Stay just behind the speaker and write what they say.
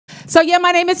So yeah,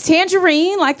 my name is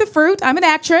Tanjareen, like the fruit. I'm an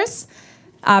actress,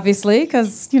 obviously,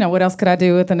 because, what else could I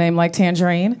do with a name like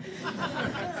Tanjareen?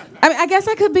 I mean, I guess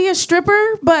I could be a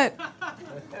stripper, but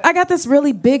I got this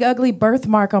really big, ugly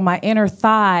birthmark on my inner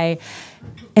thigh,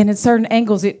 and in certain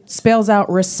angles, it spells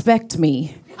out respect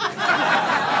me.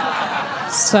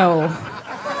 So,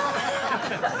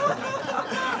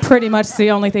 pretty much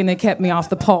the only thing that kept me off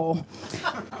the pole.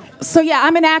 So yeah,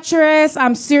 I'm an actress.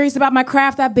 I'm serious about my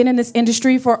craft. I've been in this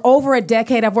industry for over a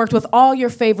decade. I've worked with all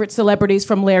your favorite celebrities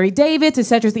from Larry David to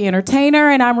Cedric the Entertainer,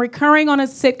 and I'm recurring on a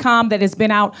sitcom that has been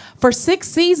out for 6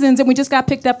 seasons, and we just got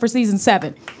picked up for season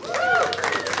 7.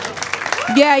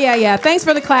 Yeah. Thanks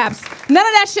for the claps. None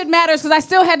of that shit matters because I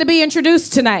still had to be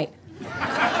introduced tonight.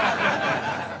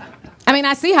 I mean,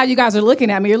 I see how you guys are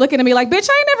looking at me. You're looking at me like, bitch,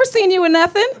 I ain't never seen you in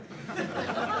nothing.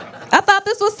 I thought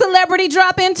this was Celebrity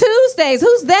Drop-In Tuesdays.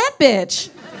 Who's that bitch?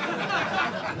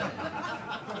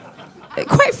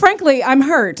 Quite frankly, I'm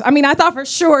hurt. I mean, I thought for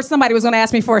sure somebody was going to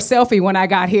ask me for a selfie when I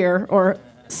got here or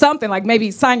something, like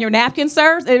maybe sign your napkin,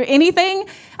 sir, anything.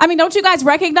 I mean, don't you guys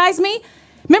recognize me?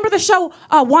 Remember the show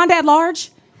Wanda at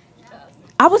Large?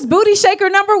 I was booty shaker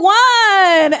number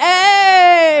 1.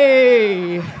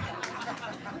 Hey!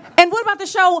 And what about the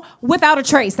show Without a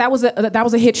Trace? That was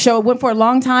a hit show. It went for a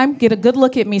long time. Get a good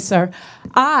look at me, sir.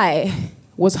 I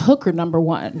was hooker number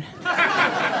 1.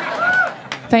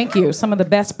 Thank you. Some of the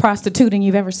best prostituting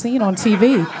you've ever seen on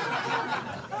TV.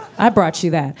 I brought you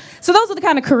that. So those are the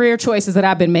kind of career choices that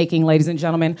I've been making, ladies and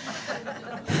gentlemen.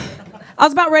 I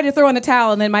was about ready to throw in the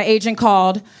towel, and then my agent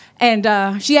called, and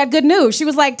she had good news. She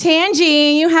was like,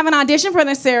 Tangie, you have an audition for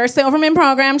the Sarah Silverman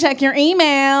program. Check your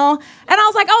email. And I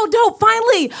was like, oh, dope,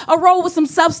 finally, a role with some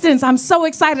substance. I'm so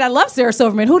excited. I love Sarah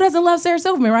Silverman. Who doesn't love Sarah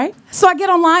Silverman, right? So I get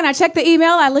online, I check the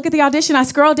email, I look at the audition, I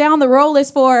scroll down, the role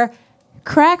is for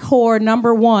crack whore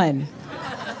number 1. And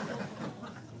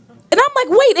I'm like,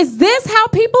 wait, is this how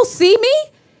people see me?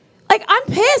 Like, I'm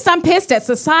pissed. I'm pissed at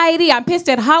society. I'm pissed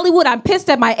at Hollywood. I'm pissed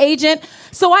at my agent.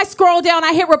 So I scroll down,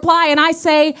 I hit reply, and I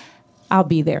say, I'll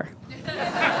be there.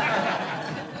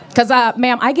 Because,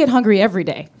 ma'am, I get hungry every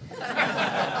day.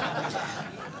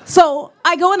 So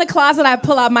I go in the closet, I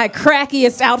pull out my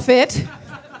crackiest outfit.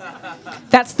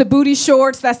 That's the booty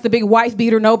shorts, that's the big wife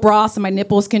beater, no bra, so my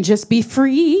nipples can just be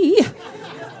free.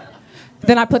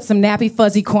 Then I put some nappy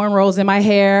fuzzy cornrows in my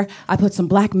hair. I put some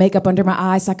black makeup under my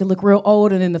eyes so I could look real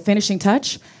old, and then the finishing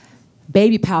touch,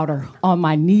 baby powder on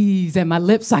my knees and my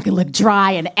lips so I could look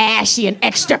dry and ashy and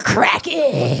extra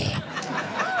cracky.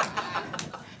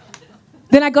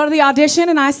 Then I go to the audition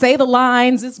and I say the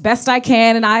lines as best I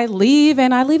can, and I leave a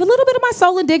little bit of my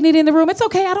soul and dignity in the room. It's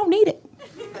okay, I don't need it.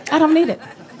 I don't need it.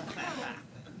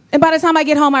 And by the time I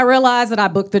get home, I realize that I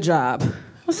booked the job.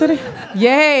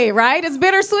 Yay, right? It's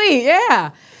bittersweet,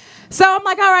 yeah. So I'm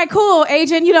like, all right, cool,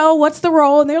 agent, what's the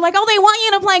role? And they're like, oh, they want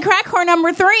you to play crack whore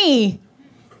number 3.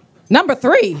 Number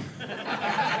 3?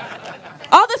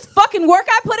 All this fucking work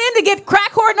I put in to get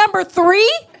crack whore number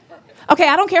 3? Okay,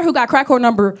 I don't care who got crack whore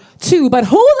number 2, but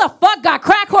who the fuck got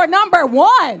crack whore number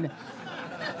 1?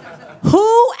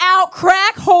 Who out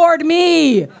crack whored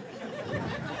me?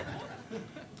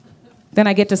 Then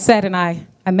I get to set and I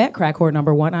met crack whore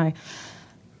number 1.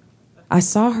 I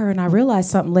saw her and I realized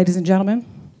something, ladies and gentlemen.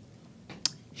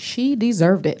 She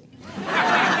deserved it.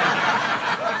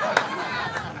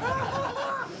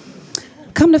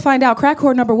 Come to find out, crack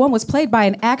whore number 1 was played by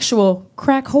an actual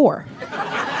crack whore.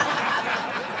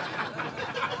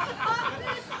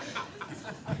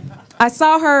 I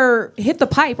saw her hit the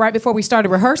pipe right before we started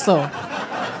rehearsal.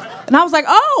 And I was like,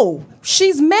 oh,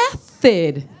 she's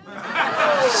method.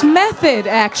 She's method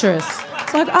actress.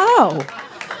 It's like, oh,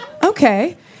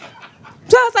 okay.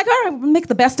 So I was like, all right, make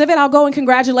the best of it. I'll go and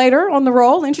congratulate her on the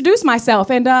role, introduce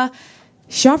myself. And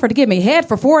she offered to give me head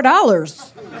for $4.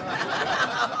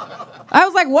 I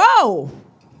was like, whoa,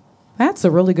 that's a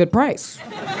really good price.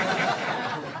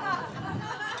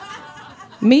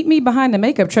 Meet me behind the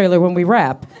makeup trailer when we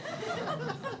wrap.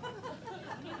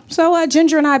 So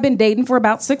Ginger and I have been dating for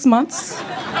about 6 months.